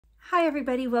Hi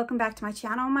everybody, welcome back to my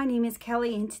channel. My name is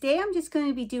Kelly and today I'm just going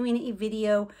to be doing a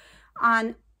video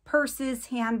on purses,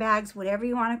 handbags, whatever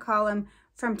you want to call them,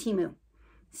 from Temu.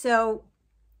 So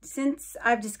since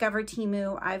I've discovered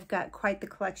Temu, I've got quite the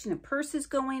collection of purses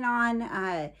going on.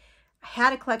 I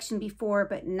had a collection before,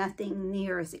 but nothing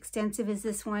near as extensive as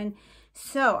this one.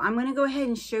 So I'm going to go ahead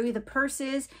and show you the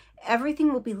purses.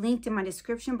 Everything will be linked in my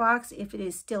description box if it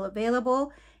is still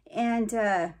available. And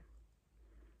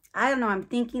I don't know, I'm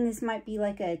thinking this might be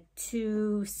like a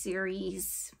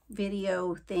 2-series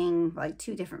video thing, like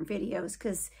 2 different videos,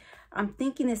 because I'm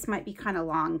thinking this might be kind of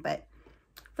long, but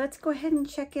let's go ahead and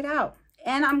check it out.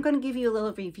 And I'm going to give you a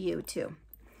little review too.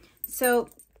 So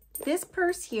this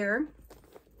purse here,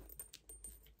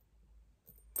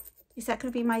 is that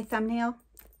going to be my thumbnail?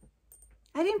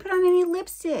 I didn't put on any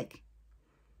lipstick.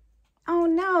 Oh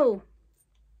no,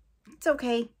 it's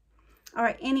okay. All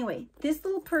right, anyway, this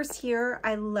little purse here,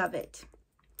 I love it.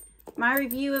 My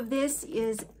review of this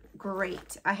is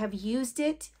great. I have used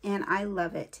it and I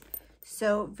love it.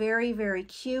 So very, very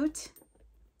cute.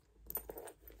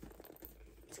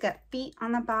 It's got feet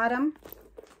on the bottom.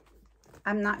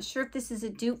 I'm not sure if this is a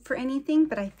dupe for anything,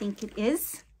 but I think it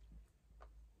is.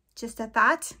 Just a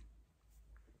thought.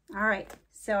 All right,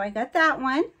 so I got that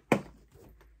one.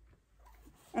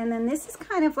 And then this is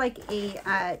kind of like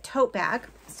a tote bag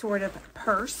sort of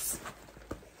purse.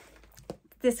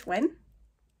 This one.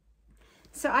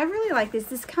 So I really like this.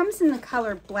 This comes in the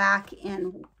color black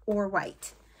or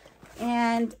white.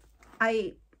 And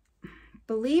I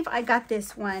believe I got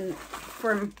this one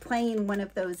from playing one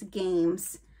of those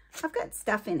games. I've got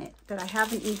stuff in it that I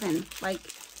haven't even like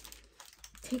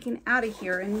taken out of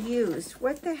here and used.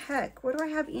 What the heck? What do I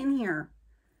have in here?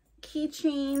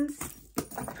 Keychains,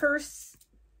 a purse,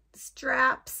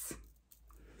 straps,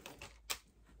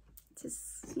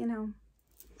 just, you know,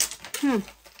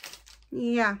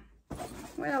 yeah.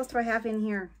 What else do I have in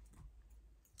here?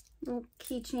 Little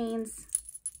keychains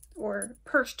or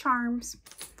purse charms.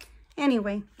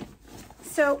 Anyway,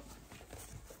 so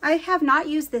I have not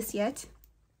used this yet,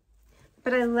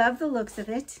 but I love the looks of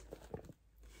it.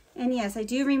 And yes, I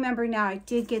do remember now I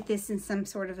did get this in some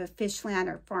sort of a fishland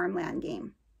or farmland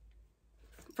game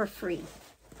for free.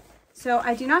 So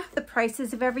I do not have the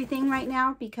prices of everything right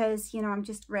now because, you know, I'm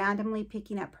just randomly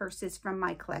picking up purses from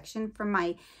my collection, from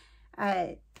my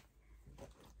my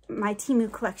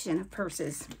Temu collection of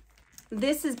purses.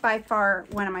 This is by far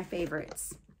one of my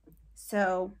favorites.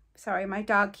 So, sorry, my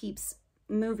dog keeps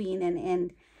moving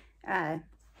and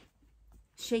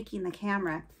shaking the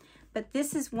camera. But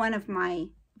this is one of my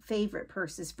favorite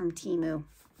purses from Temu.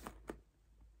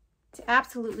 It's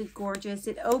absolutely gorgeous.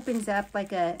 It opens up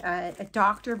like a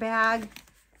doctor bag.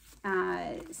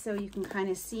 So you can kind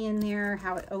of see in there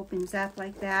how it opens up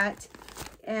like that.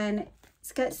 And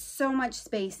it's got so much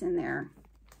space in there.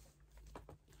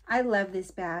 I love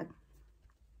this bag.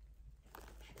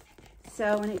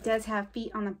 So, and it does have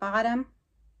feet on the bottom.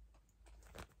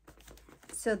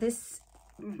 So this,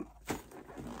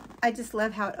 I just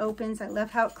love how it opens. I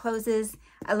love how it closes.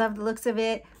 I love the looks of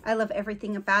it. I love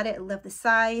everything about it. I love the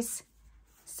size.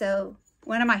 So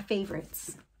one of my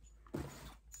favorites.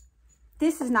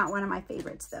 This is not one of my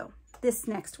favorites though. This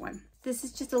next one. This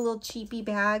is just a little cheapy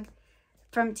bag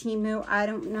from Temu. I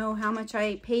don't know how much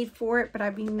I paid for it, but I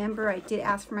remember I did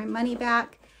ask for my money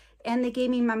back and they gave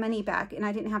me my money back and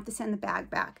I didn't have to send the bag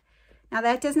back. Now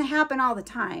that doesn't happen all the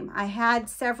time. I had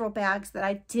several bags that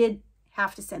I did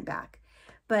have to send back.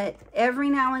 But every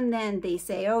now and then they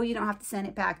say, oh, you don't have to send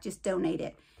it back, just donate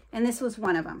it. And this was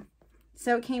one of them.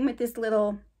 So it came with this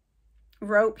little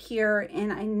rope here.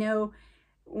 And I know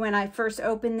when I first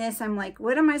opened this, I'm like,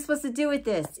 what am I supposed to do with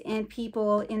this? And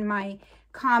people in my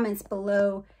comments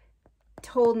below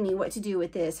told me what to do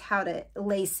with this, how to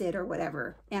lace it or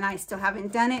whatever. And I still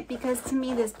haven't done it because to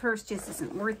me, this purse just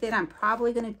isn't worth it. I'm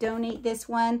probably going to donate this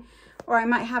one or I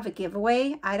might have a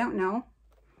giveaway. I don't know.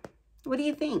 What do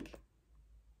you think?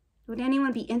 Would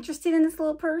anyone be interested in this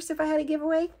little purse if I had a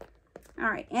giveaway? All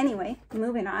right, anyway,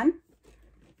 moving on.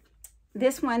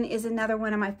 This one is another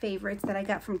one of my favorites that I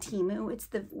got from Temu. It's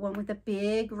the one with the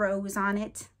big rose on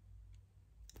it.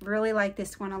 Really like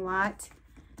this one a lot.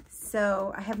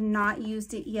 So I have not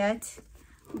used it yet,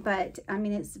 but I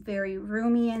mean, it's very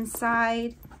roomy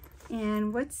inside.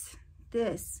 And what's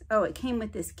this? Oh, it came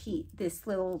with this key, this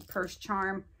little purse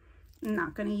charm. I'm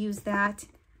not going to use that,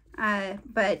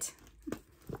 but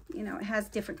you know, it has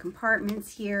different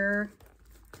compartments here.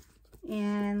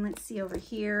 And let's see over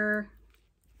here.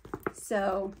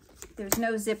 So there's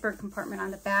no zipper compartment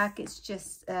on the back. It's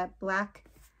just black.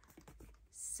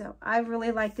 So I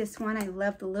really like this one. I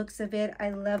love the looks of it. I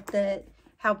love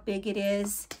how big it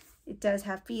is. It does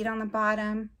have feet on the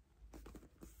bottom.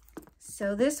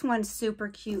 So this one's super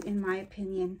cute in my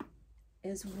opinion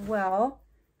as well.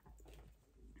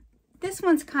 This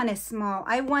one's kind of small.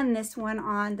 I won this one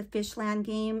on the Fishland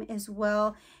game as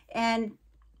well, and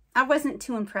I wasn't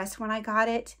too impressed when I got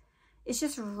it. It's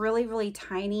just really, really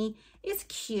tiny. It's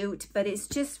cute, but it's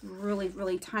just really,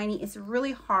 really tiny. It's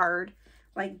really hard,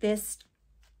 like this,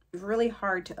 really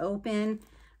hard to open.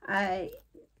 I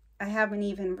haven't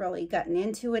even really gotten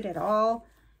into it at all.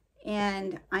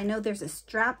 And I know there's a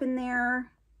strap in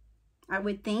there. I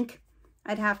would think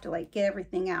I'd have to like get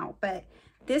everything out, but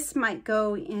this might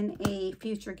go in a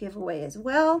future giveaway as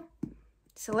well.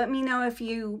 So let me know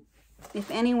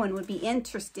if anyone would be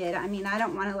interested. I mean, I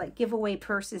don't want to like give away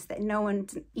purses that no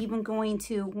one's even going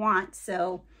to want.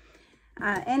 So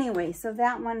anyway, so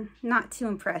that one, not too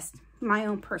impressed, my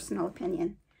own personal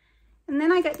opinion. And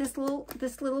then I got this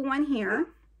little one here.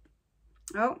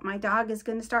 Oh, my dog is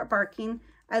going to start barking.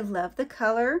 I love the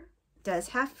color. It does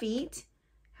have feet,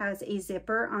 has a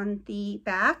zipper on the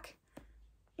back.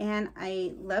 And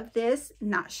I love this.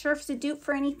 Not sure if it's a dupe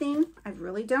for anything. I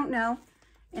really don't know.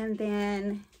 And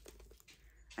then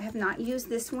I have not used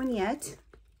this one yet.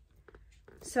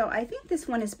 So I think this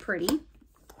one is pretty.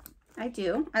 I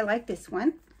do. I like this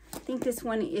one. I think this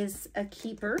one is a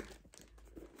keeper.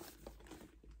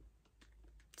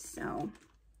 So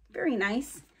very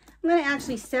nice. I'm going to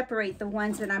actually separate the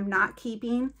ones that I'm not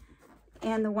keeping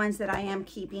and the ones that I am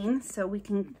keeping, so we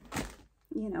can,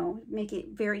 you know, make it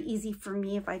very easy for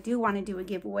me if I do want to do a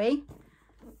giveaway.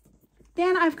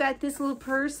 Then I've got this little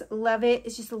purse. Love it.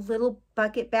 It's just a little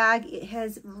bucket bag. It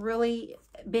has really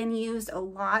been used a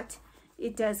lot.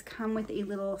 It does come with a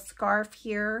little scarf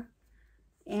here,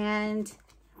 and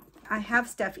I have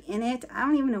stuff in it. I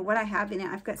don't even know what I have in it.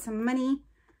 I've got some money.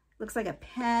 Looks like a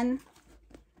pen.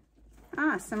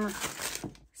 Some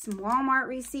Walmart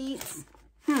receipts.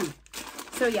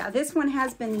 So yeah, this one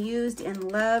has been used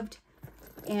and loved,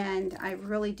 and I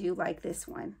really do like this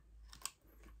one.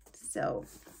 So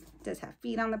it does have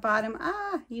feet on the bottom.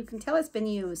 You can tell it's been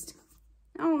used.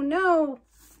 Oh no,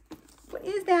 what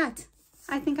is that?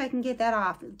 I think I can get that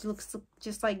off. It looks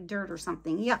just like dirt or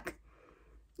something. Yuck.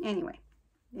 Anyway,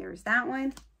 there's that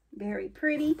one. Very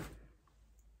pretty.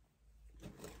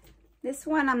 This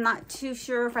one, I'm not too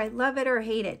sure if I love it or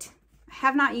hate it. I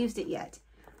have not used it yet,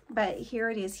 but here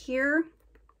it is here.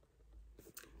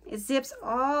 It zips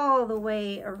all the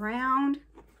way around.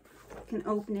 You can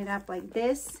open it up like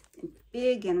this,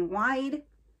 big and wide.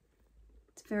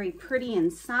 It's very pretty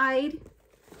inside.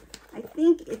 I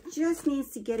think it just needs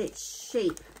to get its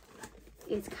shape.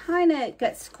 It's kind of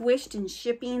got squished in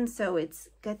shipping, so it's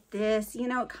got this, you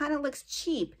know, it kind of looks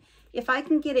cheap. If I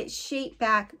can get its shape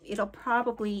back, it'll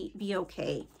probably be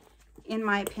okay, in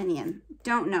my opinion.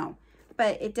 Don't know.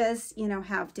 But it does, you know,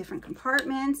 have different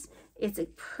compartments. It's a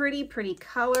pretty, pretty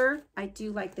color. I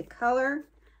do like the color.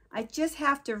 I just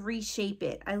have to reshape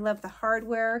it. I love the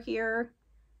hardware here.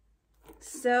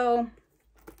 So,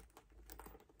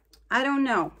 I don't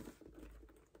know.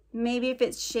 Maybe if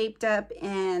it's shaped up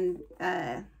and...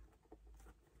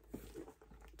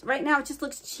 right now, it just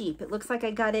looks cheap. It looks like I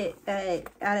got it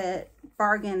at a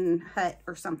bargain hut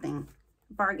or something.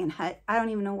 Bargain hut. I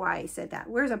don't even know why I said that.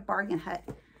 Where's a bargain hut?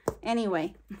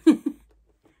 Anyway.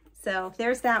 So,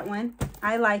 there's that one.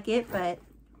 I like it, but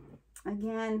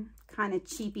again, kind of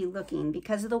cheapy looking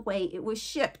because of the way it was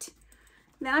shipped.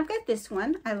 Then I've got this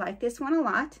one. I like this one a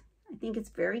lot. I think it's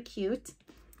very cute.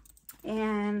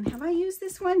 And have I used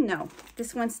this one? No.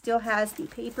 This one still has the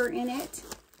paper in it.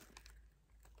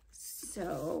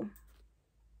 So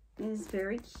it is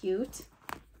very cute.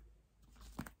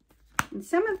 And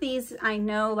some of these I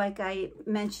know, like I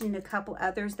mentioned a couple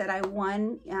others that I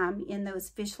won in those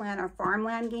Fishland or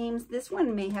Farmland games. This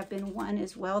one may have been one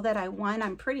as well that I won.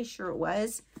 I'm pretty sure it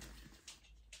was.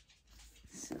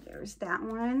 So there's that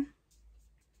one.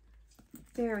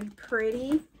 Very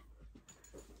pretty.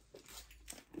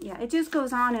 Yeah, it just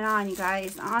goes on and on, you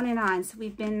guys. On and on. So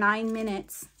we've been 9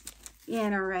 minutes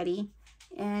in already.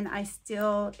 And I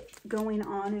still going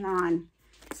on and on.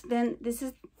 So then this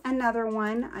is another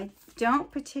one. I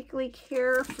don't particularly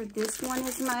care for this one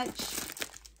as much.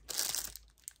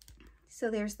 So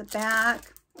there's the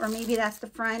back, or maybe that's the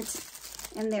front.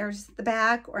 And there's the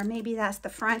back, or maybe that's the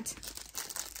front.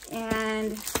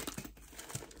 And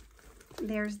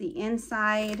there's the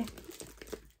inside.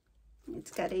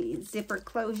 It's got a zipper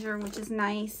closure, which is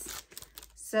nice.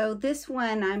 So this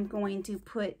one I'm going to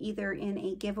put either in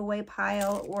a giveaway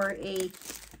pile or a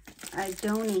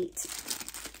donate.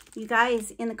 You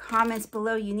guys, in the comments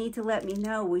below, you need to let me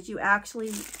know, would you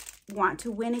actually want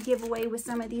to win a giveaway with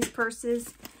some of these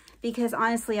purses? because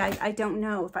honestly, I don't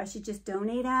know if I should just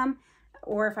donate them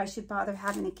or if I should bother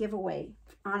having a giveaway.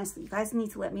 Honestly, you guys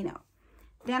need to let me know.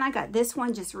 Then I got this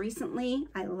one just recently.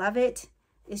 I love it.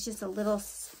 It's just a little,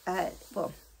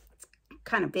 well, it's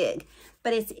kind of big,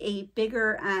 but it's a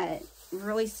bigger,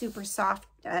 really super soft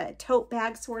tote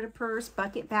bag sort of purse,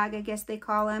 bucket bag, I guess they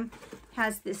call them.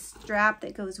 Has this strap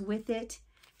that goes with it.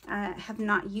 Have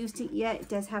not used it yet. It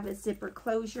does have a zipper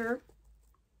closure.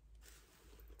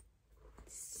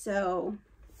 So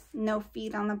no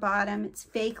feet on the bottom. It's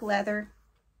fake leather.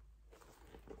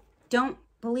 Don't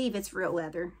believe it's real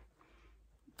leather.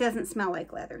 Doesn't smell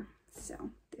like leather. So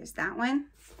there's that one.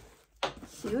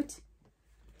 Cute.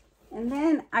 And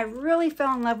then I really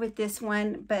fell in love with this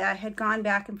one, but I had gone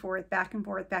back and forth, back and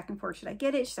forth, back and forth. Should I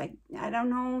get it? I don't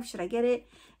know. Should I get it?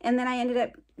 And then I ended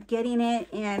up getting it,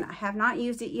 and I have not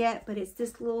used it yet, but it's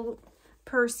this little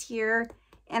purse here.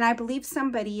 And I believe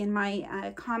somebody in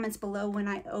my comments below when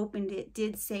I opened it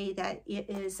did say that it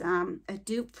is a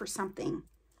dupe for something.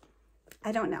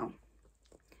 I don't know.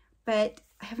 But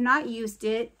I have not used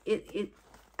it.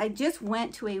 I just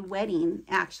went to a wedding,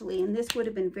 actually, and this would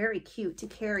have been very cute to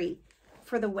carry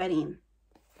for the wedding.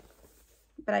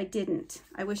 But I didn't.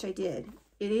 I wish I did.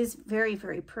 It is very,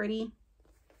 very pretty.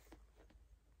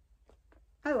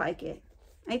 I like it.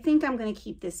 I think I'm going to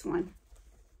keep this one.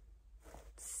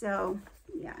 So,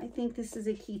 yeah, I think this is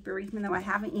a keeper, even though I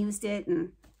haven't used it,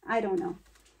 and I don't know.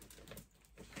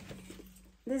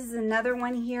 This is another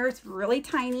one here. It's really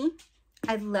tiny.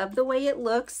 I love the way it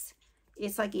looks.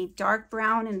 It's like a dark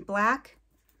brown and black.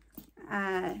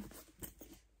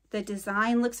 The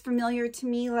design looks familiar to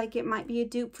me, like it might be a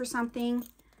dupe for something.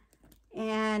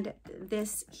 And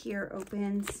this here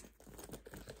opens,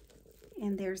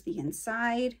 and there's the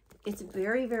inside. It's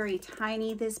very, very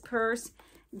tiny, this purse.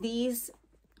 These,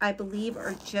 I believe,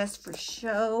 are just for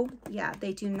show. Yeah,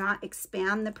 they do not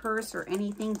expand the purse or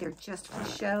anything. They're just for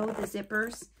show, the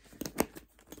zippers.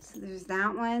 So there's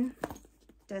that one.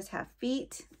 It does have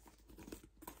feet.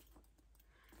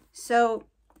 So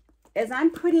as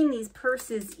I'm putting these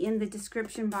purses in the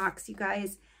description box, you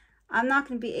guys, I'm not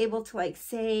going to be able to like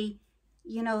say,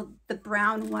 you know, the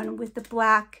brown one with the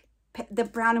black, the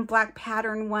brown and black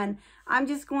pattern one. I'm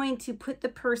just going to put the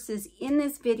purses in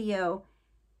this video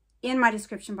in my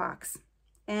description box.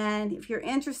 And if you're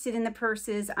interested in the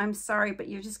purses, I'm sorry, but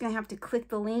you're just going to have to click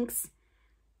the links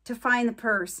to find the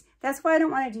purse. That's why I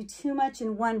don't want to do too much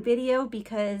in one video,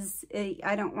 because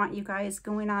I don't want you guys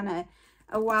going on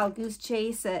a wild goose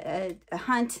chase, a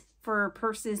hunt for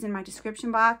purses in my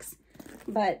description box.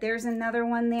 But there's another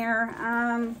one there.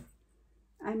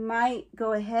 I might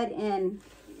go ahead and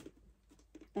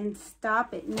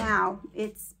stop it now.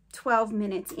 It's 12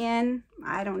 minutes in.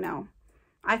 I don't know.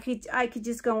 I could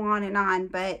just go on,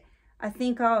 but I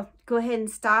think I'll go ahead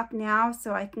and stop now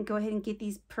so I can go ahead and get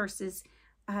these purses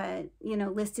you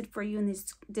know, listed for you in this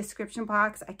description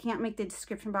box. I can't make the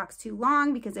description box too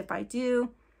long, because if I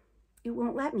do, it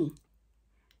won't let me.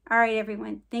 All right,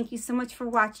 everyone. Thank you so much for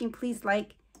watching. Please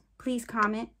like, please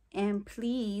comment, and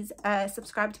please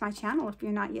subscribe to my channel if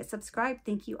you're not yet subscribed.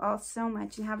 Thank you all so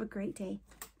much, and have a great day.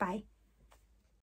 Bye.